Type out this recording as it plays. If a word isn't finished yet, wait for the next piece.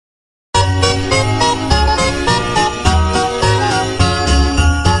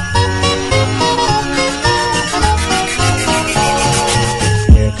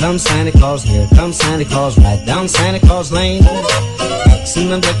comes Santa Claus, here comes Santa Claus, right down Santa Claus Lane.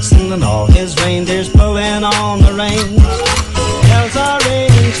 Vixen and all his reindeers pulling on the reins. Bells are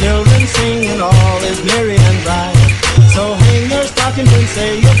ringing, children singing, all is merry and bright. So hang your stockings and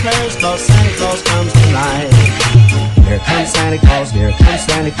say your prayers, 'cause Santa Claus comes tonight. Here comes Santa Claus, here comes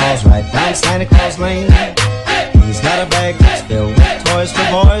Santa Claus, right down Santa Claus Lane. He's got a bag that's filled with toys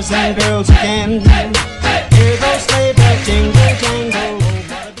for boys and girls again. Hear those sleigh bells jingle, jangle.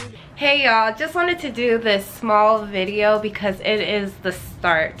 Hey y'all, just wanted to do this small video because it is the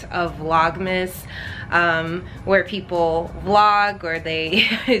start of Vlogmas, where people vlog or they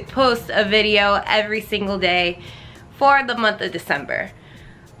post a video every single day for the month of December.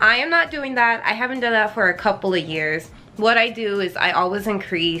 I am not doing that. I haven't done that for a couple of years. What I do is I always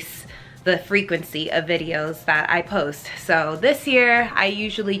increase the frequency of videos that I post. So this year, I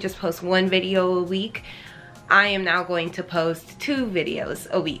usually just post one video a week. I am now going to post 2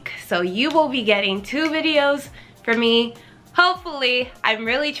 videos a week. So you will be getting 2 videos from me. Hopefully, I'm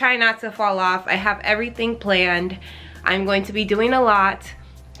really trying not to fall off. I have everything planned. I'm going to be doing a lot.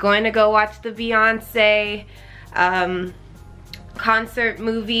 Going to go watch the Beyonce concert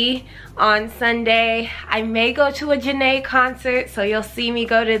movie on Sunday. I may go to a Janae concert, so you'll see me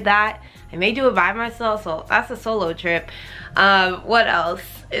go to that. I may do it by myself, so that's a solo trip. What else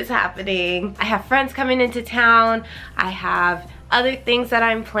is happening? I have friends coming into town. I have other things that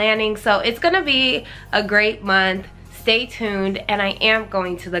I'm planning, so it's gonna be a great month. Stay tuned. And I am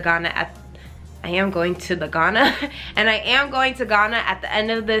going to Ghana and I am going to Ghana at the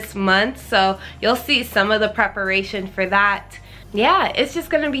end of this month, so you'll see some of the preparation for that. Yeah, it's just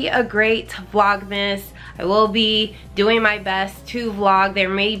gonna be a great Vlogmas. I will be doing my best to vlog. There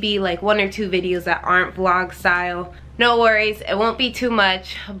may be like 1 or 2 videos that aren't vlog style. No worries, it won't be too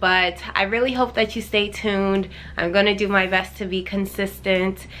much, but I really hope that you stay tuned. I'm gonna do my best to be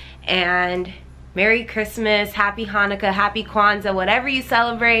consistent. And Merry Christmas, Happy Hanukkah, Happy Kwanzaa, whatever you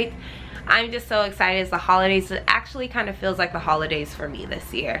celebrate. I'm just so excited. It's the holidays. It actually kind of feels like the holidays for me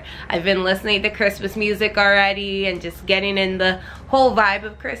this year. I've been listening to Christmas music already and just getting in the whole vibe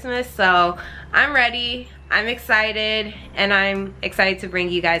of Christmas. So I'm ready. I'm excited. And I'm excited to bring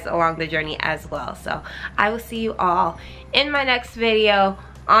you guys along the journey as well. So I will see you all in my next video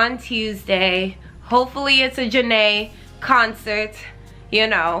on Tuesday. Hopefully it's a Janae concert. You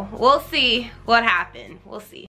know, we'll see what happens. We'll see.